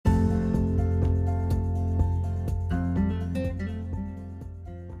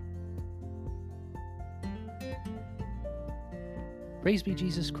Praise be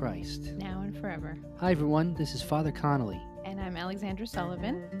Jesus Christ. Now and forever. Hi everyone, this is Father Connolly, And I'm Alexandra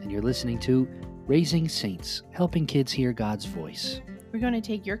Sullivan. and you're listening to Raising Saints, helping kids hear God's voice. We're going to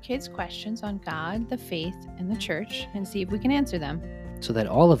take your kids' questions on God, the faith, and the church and see if we can answer them. So that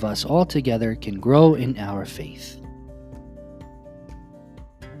all of us all together can grow in our faith.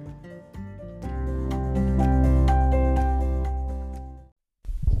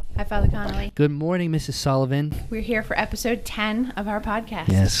 Hi, Father Connolly. Good morning, Mrs. Sullivan. We're here for episode 10 of our podcast.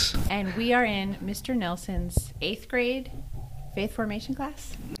 Yes. And we are in Mr. Nelson's 8th grade faith formation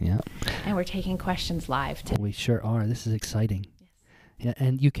class. Yeah, And we're taking questions live today. we sure are. This is exciting. Yes. Yeah,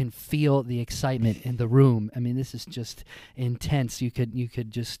 and you can feel the excitement in the room. I mean, this is just intense. You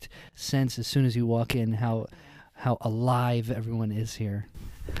could just sense as soon as you walk in how alive everyone is here.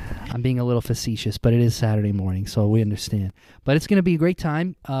 I'm being a little facetious, but it is Saturday morning, so we understand. But it's going to be a great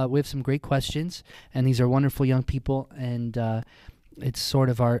time. We have some great questions, and these are wonderful young people, and it's sort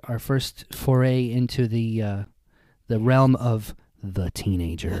of our first foray into the realm of the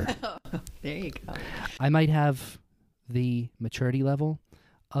teenager. There you go. I might have the maturity level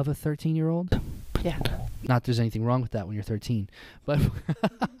of a 13-year-old. Yeah. Not there's anything wrong with that when you're 13. But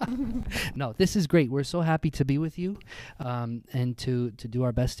no, this is great. We're so happy to be with you and to do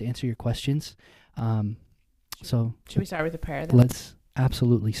our best to answer your questions. So Should we start with a prayer then? let's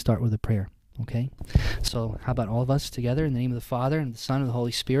absolutely start with a prayer, okay? So how about all of us together in the name of the Father, and the Son, and the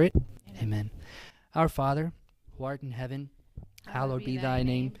Holy Spirit? Amen. Our Father, who art in heaven, hallowed be thy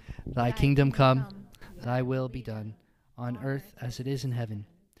name. Thy kingdom come, thy will be done, on earth as it is in heaven.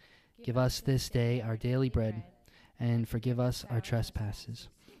 Give us this day our daily bread, and forgive us our trespasses,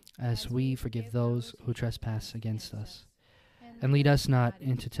 as we forgive those who trespass against us. And lead us not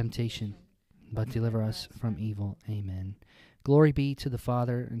into temptation, but deliver us from evil. Amen. Glory be to the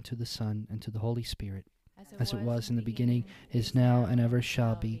Father, and to the Son, and to the Holy Spirit, as it was in the beginning, is now, and ever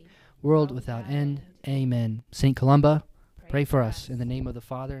shall be, world without end. Amen. Saint Columba, pray for us in the name of the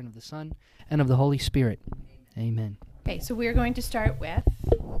Father, and of the Son, and of the Holy Spirit. Amen. Okay, so we're going to start with,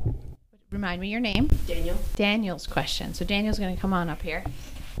 remind me your name. Daniel. Daniel's question. So Daniel's going to come on up here.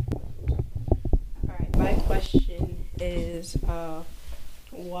 All right. My question is,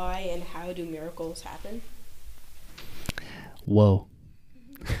 why and how do miracles happen? Whoa.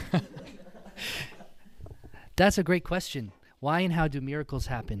 That's a great question. Why and how do miracles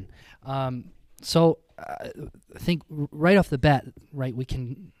happen? So I think right off the bat, right, we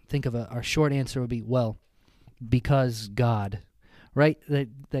can think of our short answer would be, well, because God, right?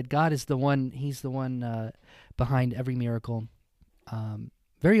 That God is the one, he's the one behind every miracle.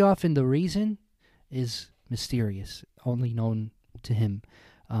 Very often the reason is mysterious, only known to him.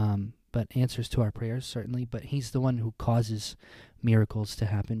 But answers to our prayers, certainly. But he's the one who causes miracles to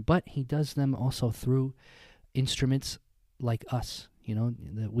happen. But he does them also through instruments like us, you know,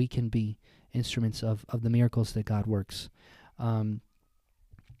 that we can be instruments of the miracles that God works.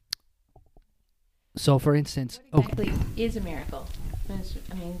 So, for instance... What exactly is a miracle?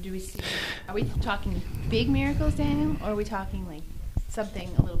 I mean, are we talking big miracles, Daniel? Or are we talking like something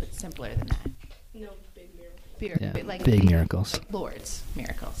a little bit simpler than that? No, big miracles. Big miracles. Lord's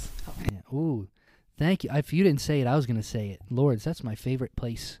miracles. Okay. Yeah. Ooh, thank you. If you didn't say it, I was going to say it. Lourdes, that's my favorite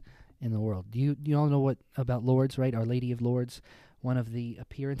place in the world. Do you all know what about Lourdes, right? Our Lady of Lourdes, one of the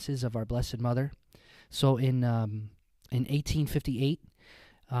appearances of our Blessed Mother. So in 1858,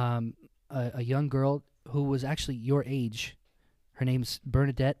 a young girl who was actually your age, her name's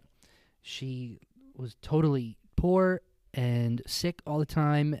Bernadette. She was totally poor and sick all the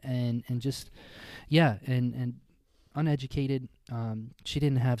time, and just, yeah, and uneducated. She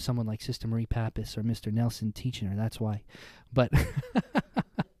didn't have someone like Sister Marie Pappas or Mr. Nelson teaching her. That's why. But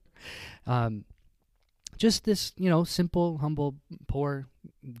just this, simple, humble, poor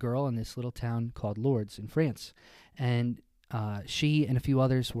girl in this little town called Lourdes in France. And she and a few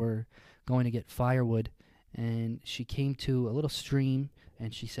others were going to get firewood, and she came to a little stream,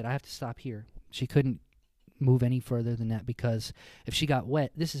 and she said, I have to stop here. She couldn't move any further than that, because if she got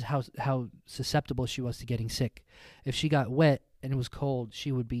wet, this is how susceptible she was to getting sick. If she got wet and it was cold,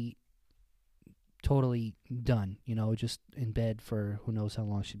 she would be totally done, just in bed for who knows how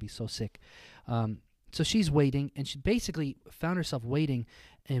long. She'd be so sick. So she's waiting, and she basically found herself waiting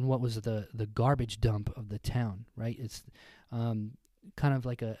in what was the garbage dump of the town, right? It's kind of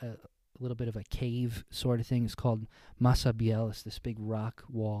like a little bit of a cave sort of thing. It's called Masa Biel. It's this big rock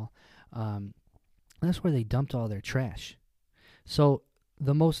wall. That's where they dumped all their trash. So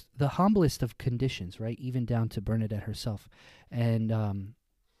the humblest of conditions, right? Even down to Bernadette herself. And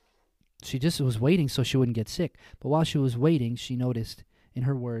she just was waiting so she wouldn't get sick. But while she was waiting, she noticed, in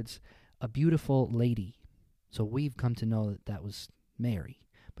her words, a beautiful lady. So we've come to know that was Mary,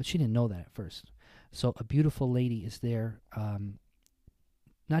 but she didn't know that at first. So a beautiful lady is there,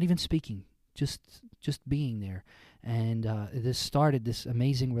 not even speaking, just being there, and this started this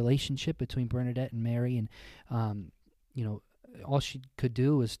amazing relationship between Bernadette and Mary, and all she could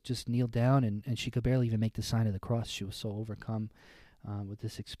do was just kneel down, and she could barely even make the sign of the cross. She was so overcome with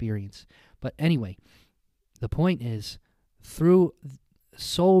this experience. But anyway, the point is, through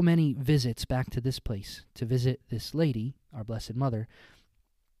so many visits back to this place to visit this lady, our Blessed Mother,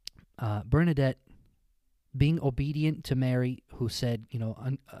 Bernadette, being obedient to Mary, who said,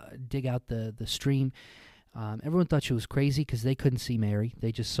 dig out the stream. Everyone thought she was crazy because they couldn't see Mary.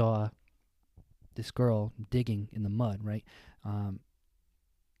 They just saw this girl digging in the mud, right?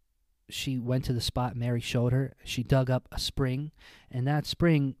 She went to the spot Mary showed her. She dug up a spring, and that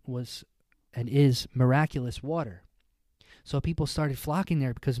spring was and is miraculous water. So people started flocking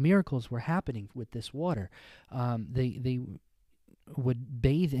there because miracles were happening with this water. They would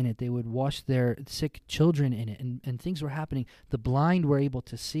bathe in it. They would wash their sick children in it, and things were happening. The blind were able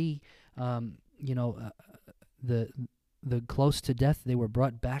to see. The close to death, they were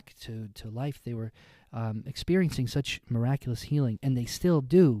brought back to life. They were experiencing such miraculous healing, and they still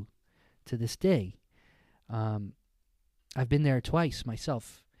do to this day. I've been there twice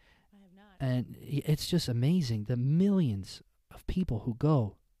myself. I have not. And it's just amazing, the millions of people who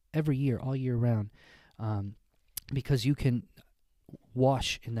go every year, all year round, because you can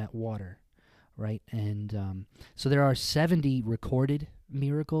wash in that water, right? And so there are 70 recorded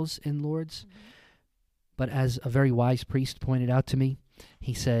miracles in Lourdes. Mm-hmm. But as a very wise priest pointed out to me,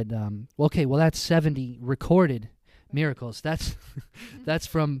 he said, that's 70 recorded miracles. That's that's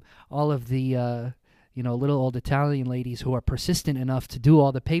from all of the little old Italian ladies who are persistent enough to do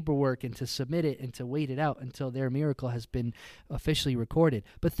all the paperwork and to submit it and to wait it out until their miracle has been officially recorded.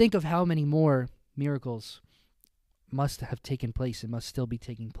 But think of how many more miracles must have taken place and must still be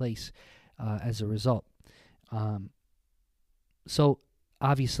taking place as a result. So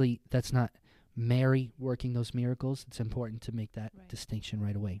obviously that's not Mary working those miracles. It's important to make that distinction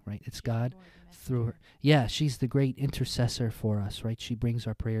right away, right? It's God through her. Yeah, she's the great intercessor for us, right? She brings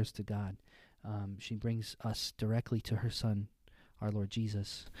our prayers to God. She brings us directly to her Son, our Lord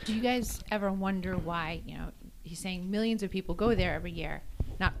Jesus. Do you guys ever wonder why, he's saying millions of people go there every year.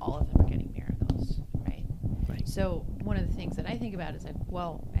 Not all of them are getting miracles, right? Right. So one of the things that I think about is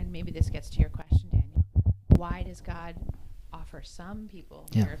and maybe this gets to your question, Daniel, why does God offer some people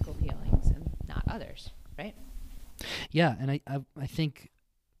miracle healings and not others, right? Yeah, and I think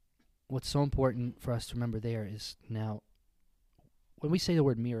what's so important for us to remember there is now, when we say the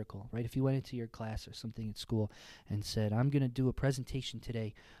word miracle, right, if you went into your class or something at school and said, I'm going to do a presentation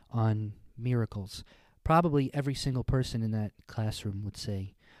today on miracles, probably every single person in that classroom would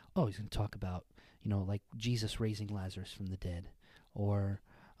say, oh, he's going to talk about, like Jesus raising Lazarus from the dead, or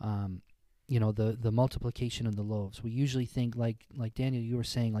the multiplication of the loaves. We usually think, like Daniel, you were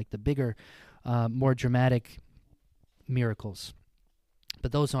saying, like the bigger, more dramatic miracles.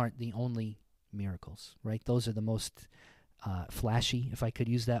 But those aren't the only miracles, right? Those are the most flashy, if I could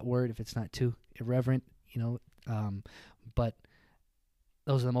use that word, if it's not too irreverent, but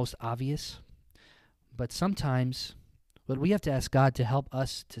those are the most obvious. But sometimes what we have to ask God to help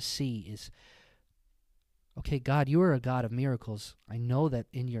us to see is, okay, God, you are a God of miracles. I know that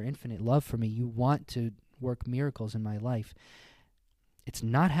in your infinite love for me, you want to work miracles in my life. It's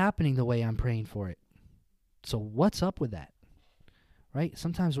not happening the way I'm praying for it. So what's up with that? Right?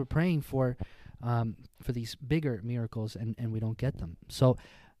 Sometimes we're praying for these bigger miracles and we don't get them. So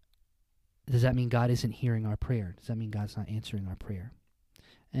does that mean God isn't hearing our prayer? Does that mean God's not answering our prayer?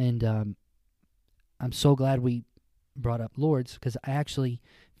 And I'm so glad we brought up Lourdes, because I actually,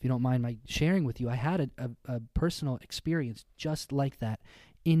 if you don't mind my sharing with you, I had a personal experience just like that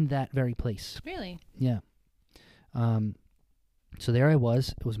in that very place. Really? Yeah. So there I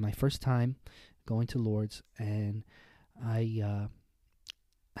was. It was my first time going to Lourdes, and I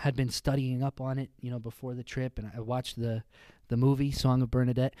had been studying up on it, before the trip, and I watched the movie Song of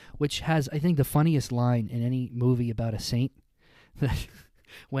Bernadette, which has, I think, the funniest line in any movie about a saint.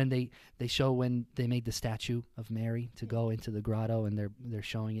 When they show when they made the statue of Mary to go into the grotto, and they're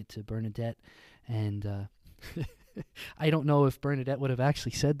showing it to Bernadette, and I don't know if Bernadette would have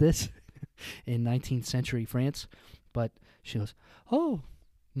actually said this in 19th century France, but she goes, "Oh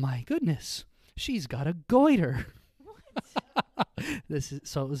my goodness, she's got a goiter." What?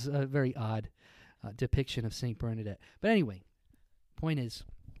 So it was a very odd depiction of Saint Bernadette. But anyway, point is,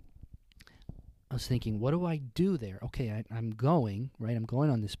 I was thinking, what do I do there? Okay, I'm going, right? I'm going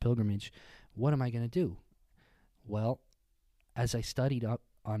on this pilgrimage. What am I going to do? Well, as I studied up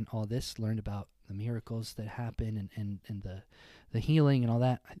on all this, learned about the miracles that happen and the healing and all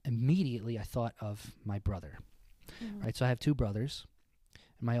that, immediately I thought of my brother. Mhm. Right, so I have two brothers.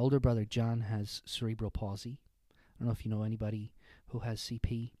 And my older brother, John, has cerebral palsy. I don't know if you know anybody who has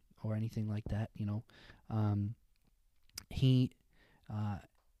CP or anything like that, He,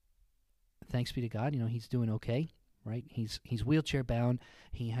 thanks be to God, he's doing okay, right? He's wheelchair bound.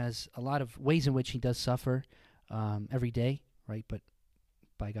 He has a lot of ways in which he does suffer every day, right? But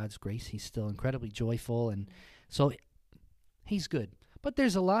by God's grace, he's still incredibly joyful, and so he's good. But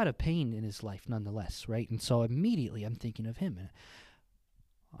there's a lot of pain in his life nonetheless, right? And so immediately I'm thinking of him, and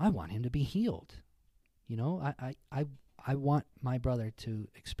I want him to be healed. I want my brother to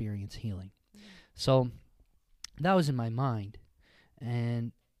experience healing. So that was in my mind.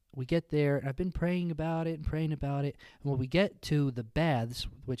 And we get there, and I've been praying about it. And when we get to the baths,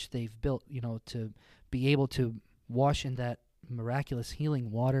 which they've built, to be able to wash in that miraculous healing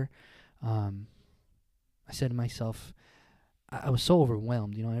water, I said to myself, I was so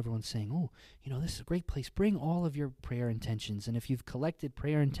overwhelmed. Everyone's saying, oh, this is a great place. Bring all of your prayer intentions. And if you've collected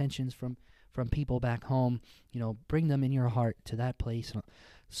prayer intentions from people back home, bring them in your heart to that place.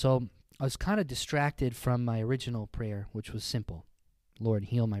 So I was kind of distracted from my original prayer, which was simple. Lord,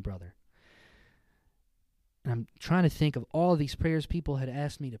 heal my brother. And I'm trying to think of all of these prayers people had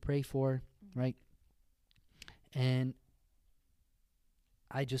asked me to pray for, right? And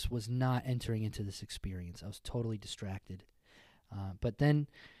I just was not entering into this experience. I was totally distracted. But then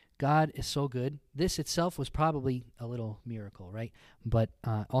God is so good. This itself was probably a little miracle, right? But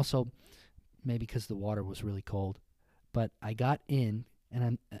also maybe because the water was really cold. But I got in, and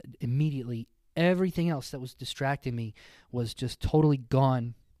I'm immediately everything else that was distracting me was just totally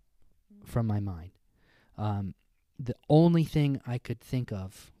gone from my mind. The only thing I could think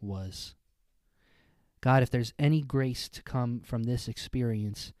of was, God, if there's any grace to come from this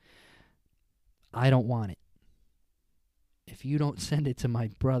experience, I don't want it. If you don't send it to my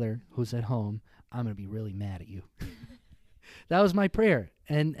brother who's at home, I'm going to be really mad at you. That was my prayer.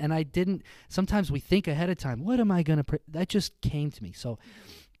 And I didn't, sometimes we think ahead of time, what am I going to pray? That just came to me. So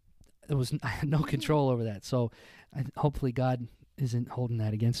I had no control over that. So hopefully God isn't holding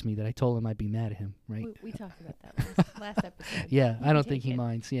that against me, that I told him I'd be mad at him, right? We talked about that last episode. Yeah, I don't think he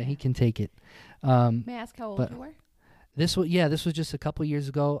minds. Yeah, he can take it. May I ask how old you were? This was just a couple years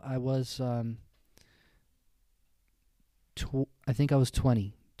ago. I was, I think I was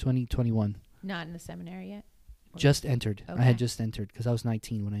 21. Not in the seminary yet? Just entered. Okay. I had just entered because I was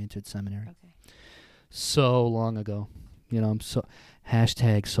 19 when I entered seminary. Okay. So long ago. I'm so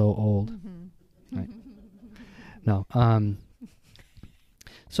 #so old. Mm-hmm. Right. No.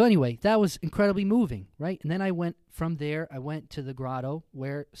 So anyway, that was incredibly moving, right? And then I went to the grotto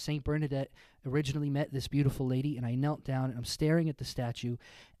where St. Bernadette originally met this beautiful lady, and I knelt down, and I'm staring at the statue,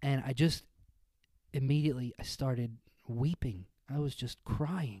 and I just immediately I started weeping. I was just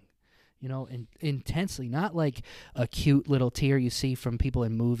crying, and intensely, not like a cute little tear you see from people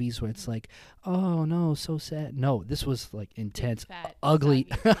in movies where it's like, oh no, so sad. No, this was like intense, Fat, ugly,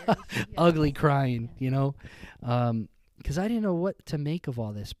 soggy tears. Yeah. ugly crying, because I didn't know what to make of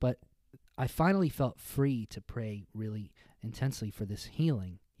all this, but I finally felt free to pray really intensely for this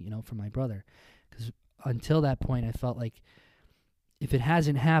healing, for my brother, because until that point I felt like if it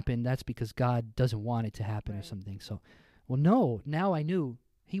hasn't happened, that's because God doesn't want it to happen or something. So, well, no, now I knew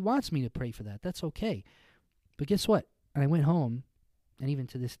he wants me to pray for that. That's okay. But guess what? I went home, and even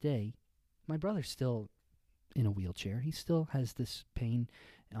to this day, my brother's still in a wheelchair. He still has this pain,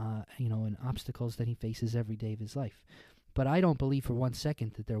 and obstacles that he faces every day of his life. But I don't believe for 1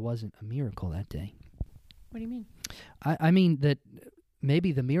 second that there wasn't a miracle that day. What do you mean? I mean that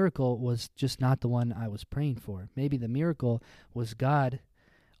maybe the miracle was just not the one I was praying for. Maybe the miracle was God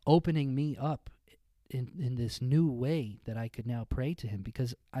opening me up in this new way that I could now pray to him,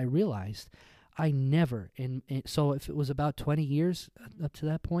 because I realized I never, so if it was about 20 years up to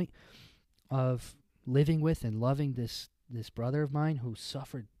that point of living with and loving this brother of mine who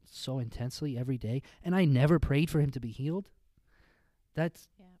suffered so intensely every day, and I never prayed for him to be healed,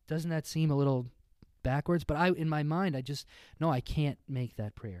 doesn't that seem a little backwards? But in my mind, I can't make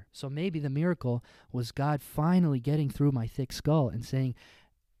that prayer. So maybe the miracle was God finally getting through my thick skull and saying,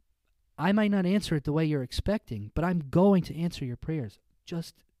 I might not answer it the way you're expecting, but I'm going to answer your prayers.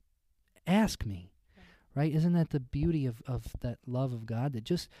 Just ask me, right? Isn't that the beauty of that love of God, that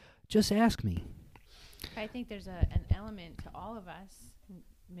just ask me? I think there's an element to all of us,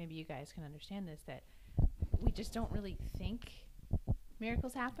 maybe you guys can understand this, that we just don't really think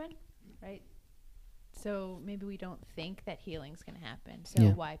miracles happen, right? So maybe we don't think that healing's going to happen. So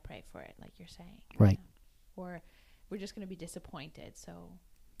why pray for it, like you're saying? Right. Or we're just going to be disappointed. So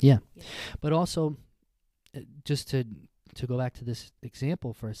Yeah. Yeah. But also, just to go back to this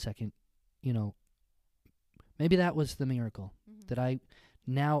example for a second, you know, maybe that was the miracle Mhm. that I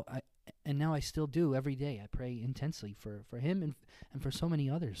now I still do every day. I pray intensely for him and for so many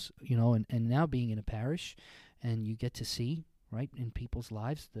others, you know, and now being in a parish, and you get to see, right, in people's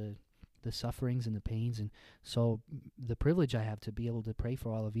lives the sufferings and the pains, and so the privilege I have to be able to pray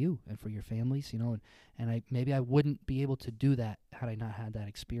for all of you and for your families, you know, and I maybe I wouldn't be able to do that had I not had that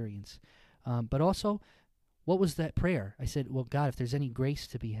experience. But also, what was that prayer? I said, well, God, if there's any grace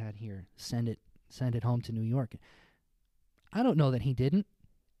to be had here, send it home to New York. I don't know that he didn't.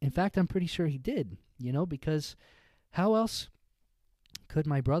 In fact, I'm pretty sure he did, you know, because how else could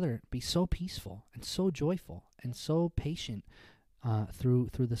my brother be so peaceful and so joyful and so patient through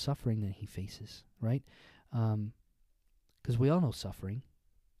the suffering that he faces, right? Because we all know suffering,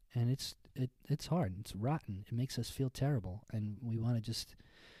 and it's hard, it's rotten, it makes us feel terrible, and we want to just,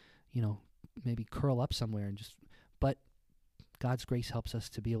 you know, maybe curl up somewhere and just. But God's grace helps us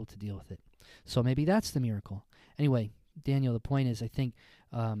to be able to deal with it. So maybe that's the miracle. Anyway, Daniel, the point is, I think,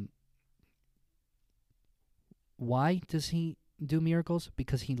 why does he do miracles?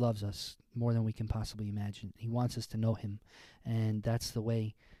 Because he loves us more than we can possibly imagine. He wants us to know him, and that's the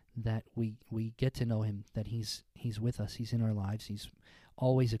way that we get to know him, that he's with us, he's in our lives, he's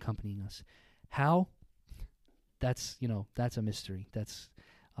always accompanying us. How? That's, you know, that's a mystery. That's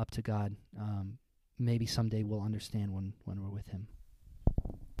up to God. Maybe someday we'll understand when we're with him.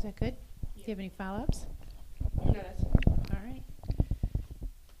 Is that good? Do you have any follow-ups? No, that's All right.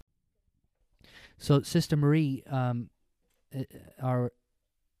 So, Sister Marie, our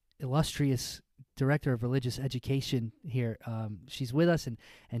illustrious director of religious education here, she's with us,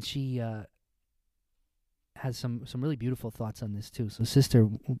 and she has some really beautiful thoughts on this too. So, Sister,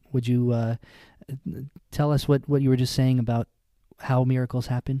 would you tell us what you were just saying about how miracles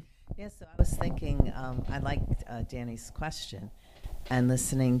happen? Yes, so I was thinking, I liked Danny's question, and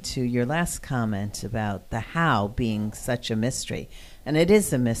listening to your last comment about the how being such a mystery. And it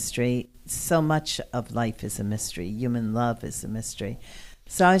is a mystery. So much of life is a mystery. Human love is a mystery.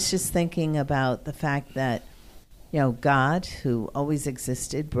 So I was just thinking about the fact that, you know, God, who always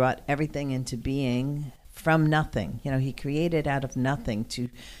existed, brought everything into being from nothing. You know, he created out of nothing to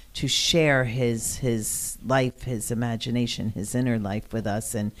share his life, his imagination, his inner life with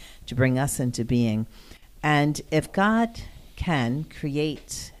us, and to bring us into being. And if God can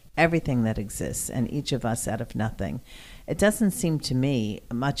create everything that exists and each of us out of nothing, it doesn't seem to me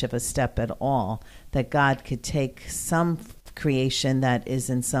much of a step at all that God could take some creation that is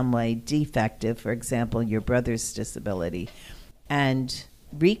in some way defective, for example, your brother's disability, and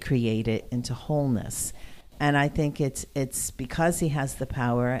recreate it into wholeness. And I think it's because he has the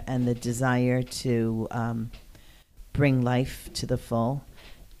power and the desire to bring life to the full.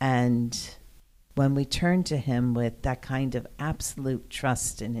 And when we turn to him with that kind of absolute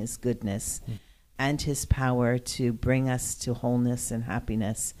trust in his goodness and his power to bring us to wholeness and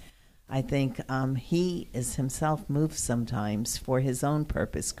happiness, I think he is himself moved sometimes for his own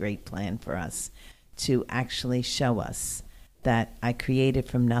purpose, great plan for us, to actually show us that I created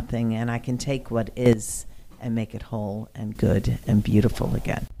from nothing and I can take what is and make it whole and good and beautiful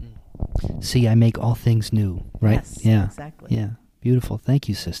again. See, I make all things new, right? Yes, yeah, exactly. Yeah, beautiful. Thank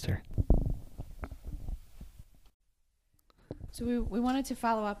you, Sister. So we wanted to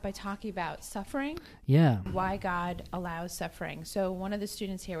follow up by talking about suffering, Yeah, why God allows suffering. So one of the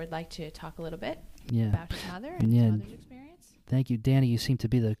students here would like to talk a little bit yeah. about his mother and Yeah. his mother's experience. Thank you, Danny. You seem to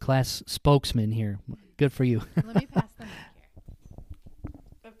be the class spokesman here. Good for you. Let me pass the mic here.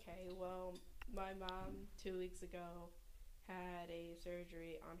 okay. Well, my mom 2 weeks ago had a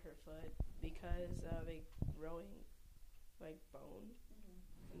surgery on her foot because of a growing bone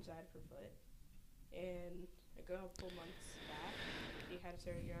inside of her foot, and a couple months back she had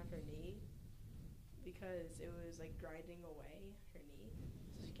surgery on her knee because it was grinding away her knee,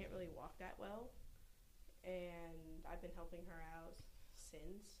 so she can't really walk that well. And I've been helping her out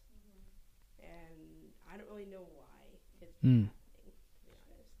since, and I don't really know why it's been happening, to be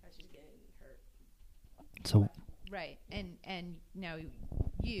honest. That she's getting hurt. So, Right. And now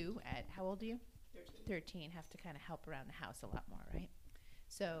you, at how old are you? 13, have to kind of help around the house a lot more, right?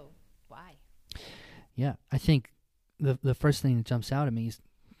 So why? yeah, I think the first thing that jumps out at me is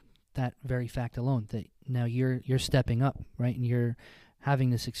that very fact alone, that now you're stepping up, right? And you're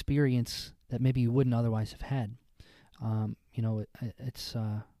having this experience that maybe you wouldn't otherwise have had. You know, it's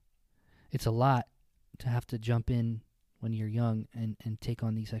a lot to have to jump in when you're young and take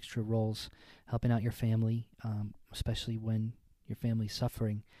on these extra roles, helping out your family, especially when your family's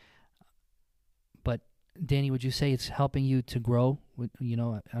suffering. But Danny, would you say it's helping you to grow? You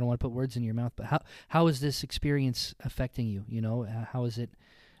know, I don't want to put words in your mouth, but how is this experience affecting you? You know, how is it?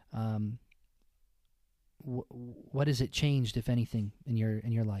 What has it changed, if anything, in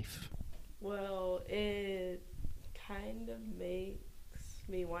your life? Well, it kind of makes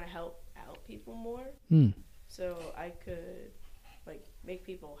me want to help out people more. So I could like make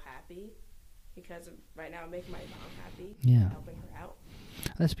people happy, because right now I'm making my mom happy. Yeah. Helping her out.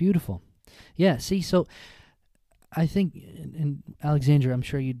 That's beautiful. Yeah, see, so I think, and Alexandra, I'm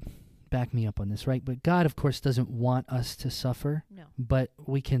sure you'd back me up on this, right? But God, of course, doesn't want us to suffer. No. But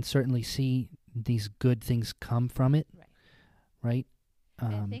we can certainly see these good things come from it. Right?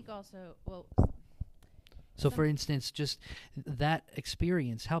 And I think also, well... So, for instance, just that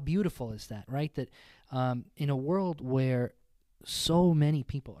experience, how beautiful is that, right? That in a world where so many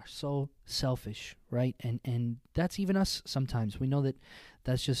people are so selfish, right? And that's even us sometimes. We know that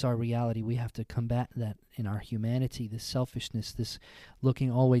that's just our reality. We have to combat that in our humanity, this selfishness, this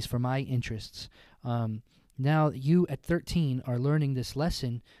looking always for my interests. Now you at 13 are learning this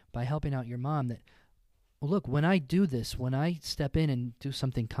lesson by helping out your mom that, well, look, when I do this, when I step in and do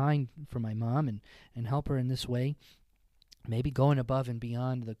something kind for my mom and help her in this way, maybe going above and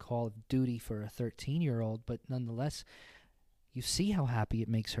beyond the call of duty for a 13-year-old, but nonetheless, you see how happy it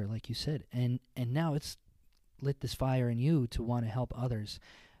makes her, like you said. And now it's lit this fire in you to want to help others.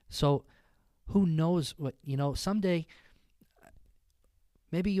 So who knows what, someday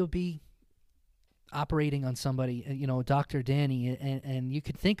maybe you'll be operating on somebody, Dr. Danny, and you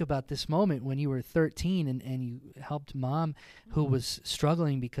could think about this moment when you were 13 and you helped mom who was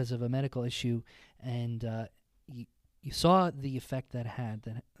struggling because of a medical issue, and you saw the effect that had,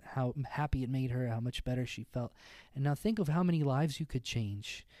 that how happy it made her, how much better she felt. And now think of how many lives you could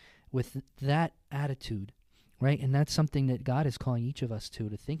change with that attitude, right? And that's something that God is calling each of us to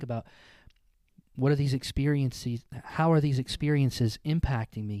think about. What are these experiences? How are these experiences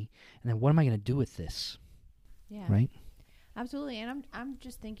impacting me? And then what am I going to do with this? Yeah. Right? Absolutely. And I'm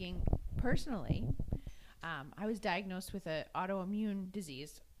just thinking personally, I was diagnosed with an autoimmune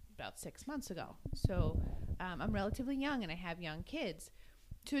disease about 6 months ago. So I'm relatively young and I have young kids.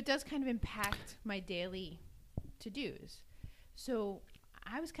 So it does kind of impact my daily to-dos. So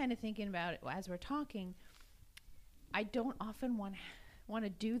I was kind of thinking about it as we're talking. I don't often want to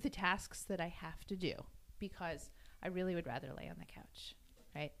do the tasks that I have to do because I really would rather lay on the couch,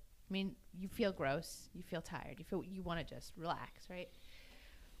 right? I mean, you feel gross, you feel tired, you want to just relax, right?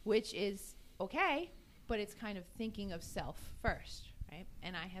 Which is okay, but it's kind of thinking of self first, right?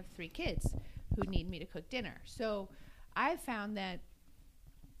 And I have 3 kids who need me to cook dinner. So I found that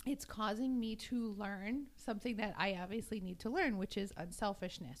it's causing me to learn something that I obviously need to learn, which is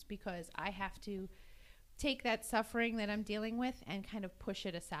unselfishness, because I have to take that suffering that I'm dealing with and kind of push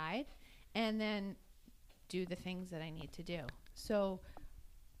it aside and then do the things that I need to do. So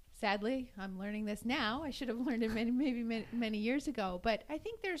sadly, I'm learning this now. I should have learned it many years ago, but I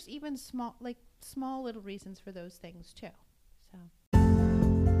think there's even small little reasons for those things too. So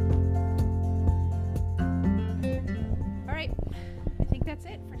all right, I think that's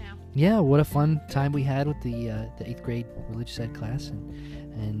it for now. Yeah, what a fun time we had with the 8th grade religious ed class,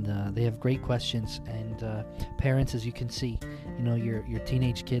 and they have great questions. And parents, as you can see, your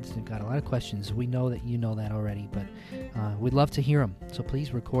teenage kids have got a lot of questions. We know that you know that already, but we'd love to hear them. So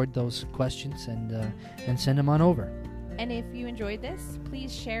please record those questions and send them on over. And if you enjoyed this,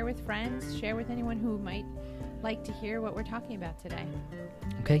 please share with friends, share with anyone who might like to hear what we're talking about today.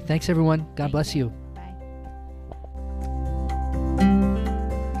 Okay, thanks everyone. God bless you.